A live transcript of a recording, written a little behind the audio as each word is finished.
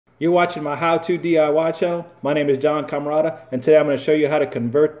You're watching my How-To DIY channel. My name is John Camarada, and today I'm going to show you how to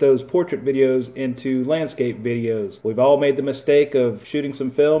convert those portrait videos into landscape videos. We've all made the mistake of shooting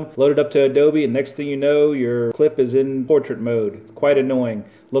some film, load it up to Adobe, and next thing you know, your clip is in portrait mode. It's quite annoying.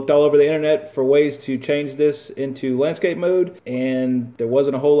 Looked all over the internet for ways to change this into landscape mode, and there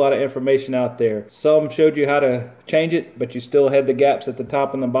wasn't a whole lot of information out there. Some showed you how to change it, but you still had the gaps at the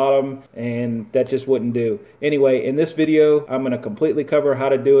top and the bottom, and that just wouldn't do. Anyway, in this video, I'm going to completely cover how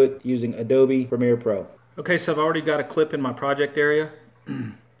to do it using Adobe Premiere Pro. Okay, so I've already got a clip in my project area.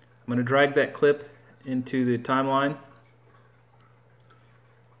 I'm going to drag that clip into the timeline.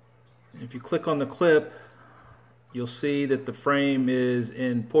 If you click on the clip, you'll see that the frame is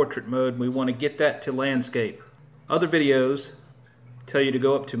in portrait mode. We want to get that to landscape. Other videos tell you to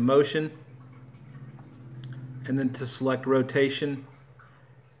go up to motion and then to select rotation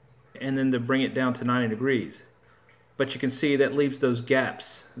and then to bring it down to 90 degrees. But you can see that leaves those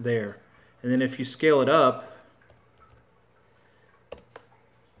gaps there. And then if you scale it up,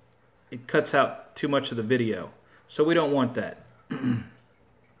 it cuts out too much of the video. So we don't want that.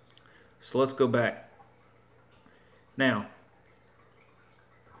 So let's go back. Now,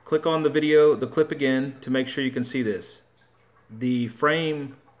 click on the clip again to make sure you can see this. The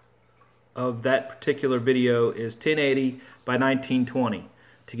frame of that particular video is 1080 by 1920.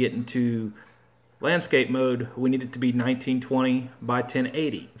 To get into landscape mode, we need it to be 1920 by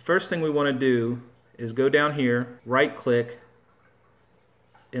 1080. The first thing we want to do is go down here, right click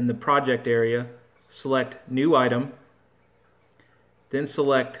in the project area, select new item, then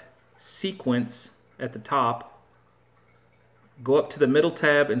select sequence at the top. Go up to the middle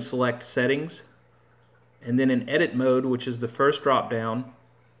tab and select settings, and then in edit mode, which is the first drop down,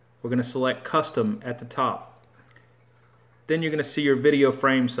 we're going to select custom at the top. Then you're going to see your video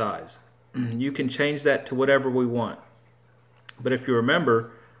frame size. You can change that to whatever we want, but if you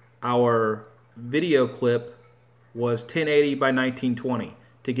remember, our video clip was 1080 by 1920.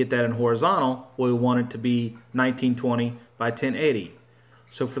 To get that in horizontal, we want it to be 1920 by 1080.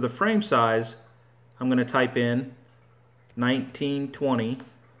 So for the frame size, I'm going to type in 1920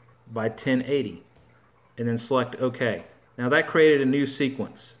 by 1080 and then select OK. Now that created a new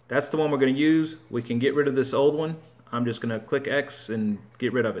sequence. That's the one we're going to use. We can get rid of this old one. I'm just going to click X and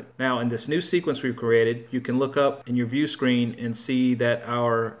get rid of it. Now in this new sequence we've created, you can look up in your view screen and see that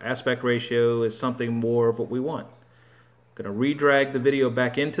our aspect ratio is something more of what we want. I'm going to re-drag the video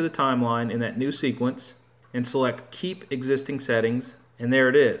back into the timeline in that new sequence and select Keep Existing Settings, and there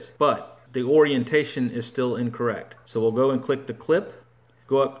it is. But the orientation is still incorrect. So we'll go and click the clip,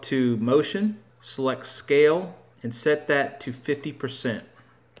 go up to motion, select scale, and set that to 50%.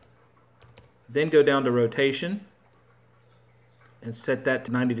 Then go down to rotation and set that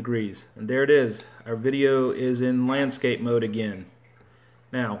to 90 degrees. And there it is. Our video is in landscape mode again.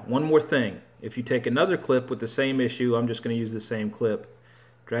 Now, one more thing. If you take another clip with the same issue, I'm just going to use the same clip.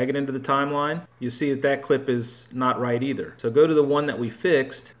 Drag it into the timeline, you see that that clip is not right either. So go to the one that we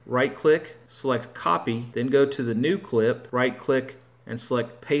fixed, right click, select copy, then go to the new clip, right click, and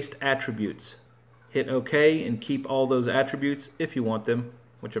select paste attributes. Hit OK and keep all those attributes if you want them,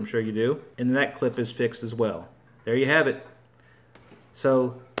 which I'm sure you do, and that clip is fixed as well. There you have it.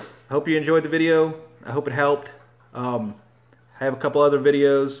 So I hope you enjoyed the video. I hope it helped. I have a couple other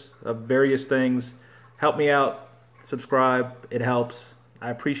videos of various things. Help me out, subscribe, it helps. I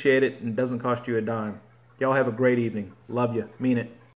appreciate it, and it doesn't cost you a dime. Y'all have a great evening. Love you. Mean it.